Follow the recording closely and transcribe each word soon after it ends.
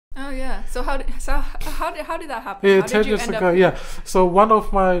Oh yeah. So how did that happen? Yeah, How 10 did you years end ago, up? yeah. So one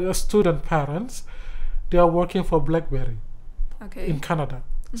of my student parents, they are working for BlackBerry in Okay. Canada.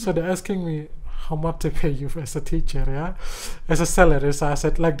 So Mhm. they're asking me how much they pay you as a teacher, yeah, as a salary. So I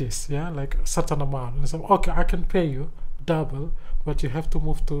said like this, yeah, like certain amount. And I said, okay, I can pay you double, but you have to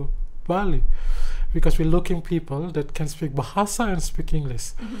move to Bali because we're looking people that can speak Bahasa and speak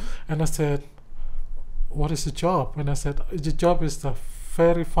English. Mhm. And I said, what is the job? And I said, the job is the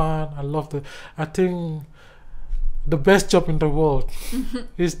very fun. I love the. I think the best job in the world Mhm.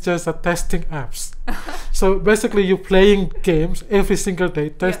 is just a testing apps. So basically, you're playing games every single day,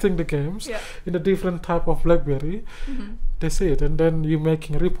 Yeah. testing the games Yeah. in a different type of BlackBerry. Mhm. That's it, and then you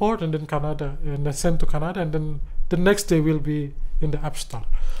making a report, and then Canada, and then send to Canada, and then the next day will be in the App Store.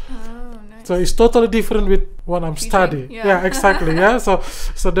 Oh, So nice. it's totally different with what I'm Teaching, studying. yeah. Yeah, exactly. Yeah,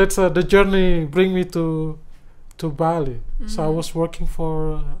 so that's the journey bring me to Bali. So I Mhm. was working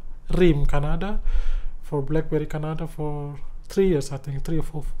for RIM Canada, for BlackBerry Canada for 3 years, I think, 3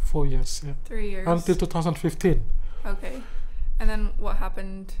 or 4 years. Yeah, 3 years. until 2015, Okay. And then what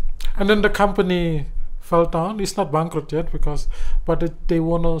happened? and then the company fell down. It's not bankrupt yet because, but they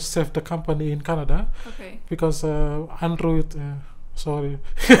want to save the company in Canada Okay. because Android. Sorry,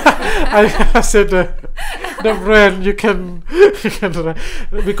 I said the brand you can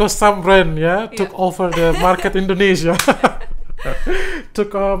because some brand took Yeah. over the market Indonesia.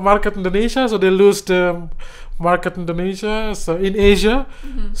 Took market Indonesia, so they lose the market Indonesia. So in Asia,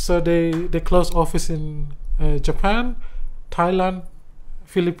 Mhm. so they close office in Japan, Thailand,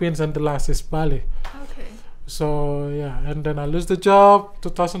 Philippines, and the last is Bali. Okay. So yeah, and then I lose the job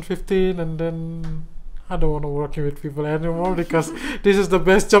 2015, and then I don't want to work with people anymore because this is the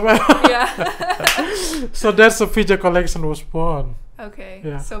best job ever. Yeah. So that's the PJ collection was born. Okay.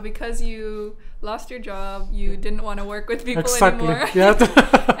 Yeah. So because you lost your job, you didn't want to work with people Exactly. anymore. Yeah.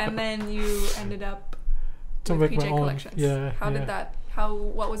 And then you ended up To with make my PJ own. Collections. Yeah. How yeah. did that?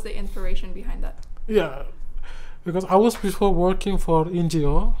 What was the inspiration behind that? Yeah, because I was before working for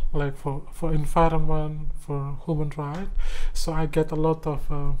NGO, like for environment, for human rights. So I get a lot of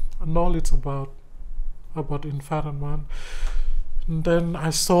knowledge about environment. And then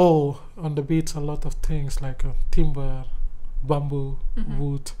I saw on the beach a lot of things like timber, bamboo, Mhm.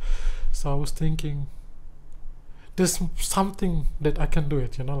 wood. So I was thinking, there's something that I can do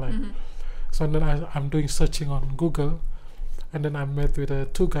it, like. Mhm. So then I'm doing searching on Google, and then I met with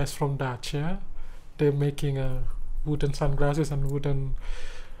two guys from Dutch. Yeah, they're making wooden sunglasses and wooden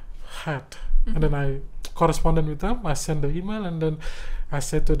hat. Mhm. And then I corresponded with them. I sent the email, and then I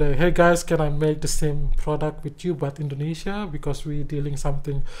said to them, hey guys, can I make the same product with you but Indonesia, because we dealing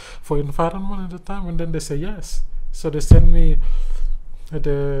something for environment at the time. And then they say yes. So they send me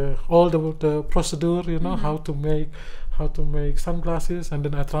all the procedure, Mhm. how to make sunglasses, and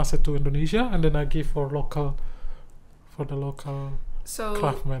then I translate to Indonesia, and then I give for the local So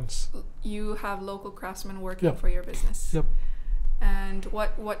craftsmen. you have local craftsmen working Yep. for your business. Yep. And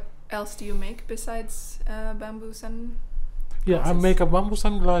what else do you make besides bamboo sun? Yeah, I Glasses? make a bamboo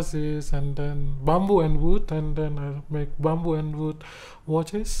sunglasses, and then bamboo and wood, and then I make bamboo and wood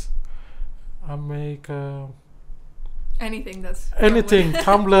watches. I make Anything that's anything,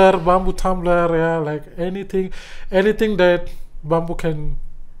 tumbler, bamboo tumbler, yeah, like anything that bamboo can,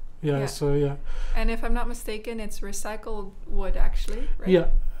 Yeah. So yeah, And if I'm not mistaken, it's recycled wood, actually, right? yeah.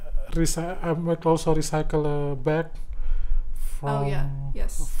 I might also recycle a bag from Oh, yeah.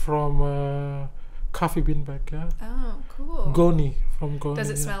 Yes. from coffee bean bag, yeah. Oh, cool. Goni, from Goni. Does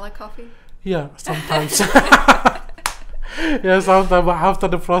it yeah. smell like coffee? Yeah, sometimes. Yeah, sometimes, but after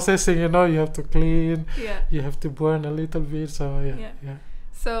the processing, you have to clean, Yeah. you have to burn a little bit, so Yeah. yeah.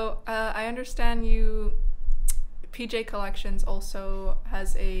 So I understand PJ Collections also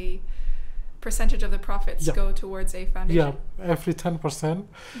has a percentage of the profits Yeah. go towards a foundation. Yeah, every 10%,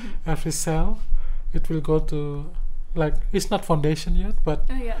 Mhm. every sale, it will go to, like, it's not foundation yet, but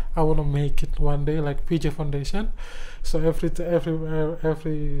Oh, yeah. I want to make it one day like PJ Foundation. So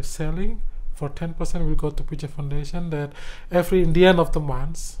every selling for 10% will go to PJ Foundation. That in the end of the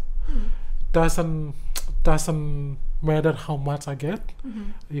month, Mhm. doesn't matter how much I get,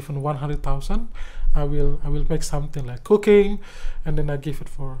 Mhm. even 100,000. I will make something like cooking, and then I give it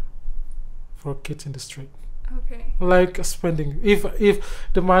for kids in the street. Okay. Like spending, if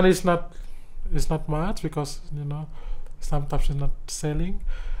the money is not much, because sometimes it's not selling,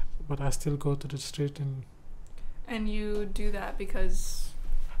 but I still go to the street And you do that because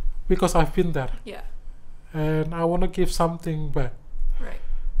I've been there, yeah, and I want to give something back. right.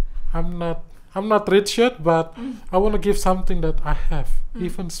 I'm not rich yet, but Mm. I want to give something that I have, Mm.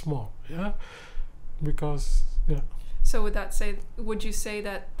 even small, yeah, because yeah. So would you say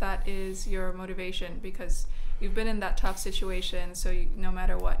that that is your motivation because you've been in that tough situation, so no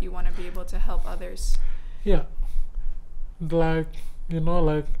matter what, you want to be able to help others? Yeah, like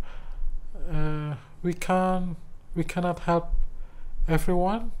we cannot help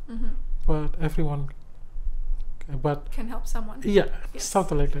everyone, but everyone Can help someone. yeah, Yes.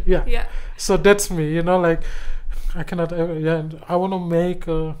 something like that. Yeah. Yeah. So that's me. Like I cannot. And I want to make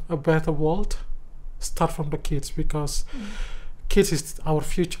a better world. Start from the kids because kids is our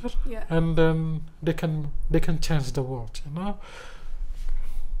future, Yeah. and then they can change the world.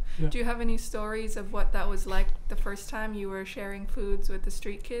 Yeah. Do you have any stories of what that was like the first time you were sharing foods with the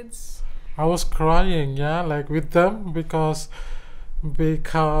street kids? I was crying, like with them because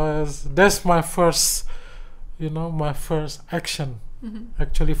that's my first, my first action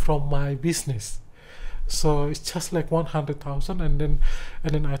actually from my business. So it's just like 100,000, and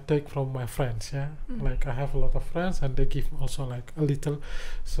then I take from my friends. Like I have a lot of friends, and they give also like a little.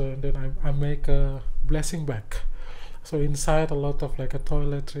 So and then I make a blessing bag. So inside a lot of like a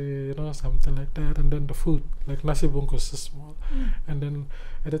toiletry, something like that, and then the food like nasi bungkus is small, and then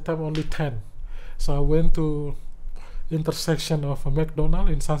at the time only 10. So I went to intersection of a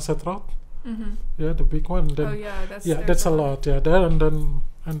McDonald's in Sunset Road. Yeah, the big one. And then, that's a lot. Yeah, there and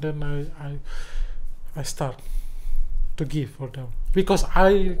then I start to give for them because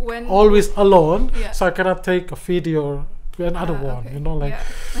I always alone, so I cannot take a video to another one.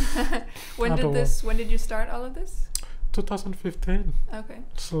 Okay. When did you start all of this? 2015. Okay.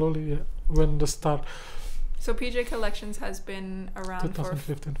 Slowly, when the start. So PJ Collections has been around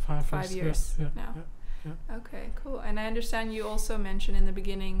 2015, for 5 years now. Yeah. Okay, cool. And I understand you also mentioned in the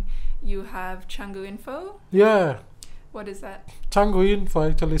beginning you have Canggu Info. Yeah. What is that? Canggu Info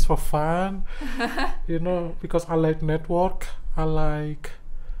actually is for fun, because I like network. I like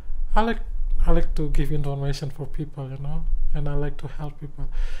to give information for people, and I like to help people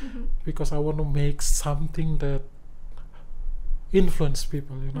because I want to make something that influence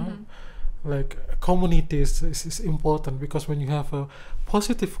people, like communities is important because when you have a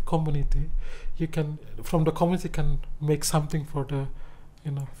positive community, you can from the community can make something for the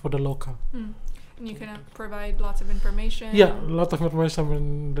for the local. And you can provide lots of information. Yeah, a lot of information.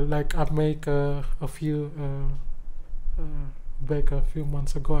 And like I make a few back a few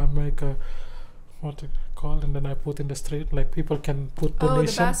months ago. I make a what it called, and then I put in the street. Like people can put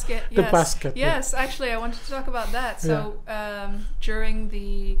donation. The basket. The basket. Yes, actually, I wanted to talk about that. So during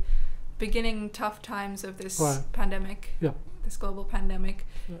the beginning tough times of this pandemic, this global pandemic,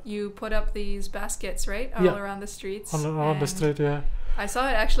 you put up these baskets, right, all around the streets. All around the street, I saw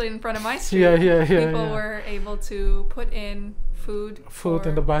it actually in front of my street. People were able to put in food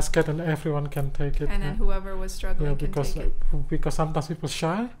in the basket, and everyone can take it. And then whoever was struggling can take it. Because sometimes people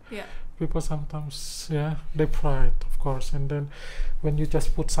shy. Yeah. People sometimes, they pride, of course. And then when you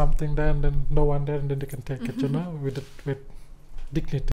just put something there, and then no one there, and then they can take it, with dignity.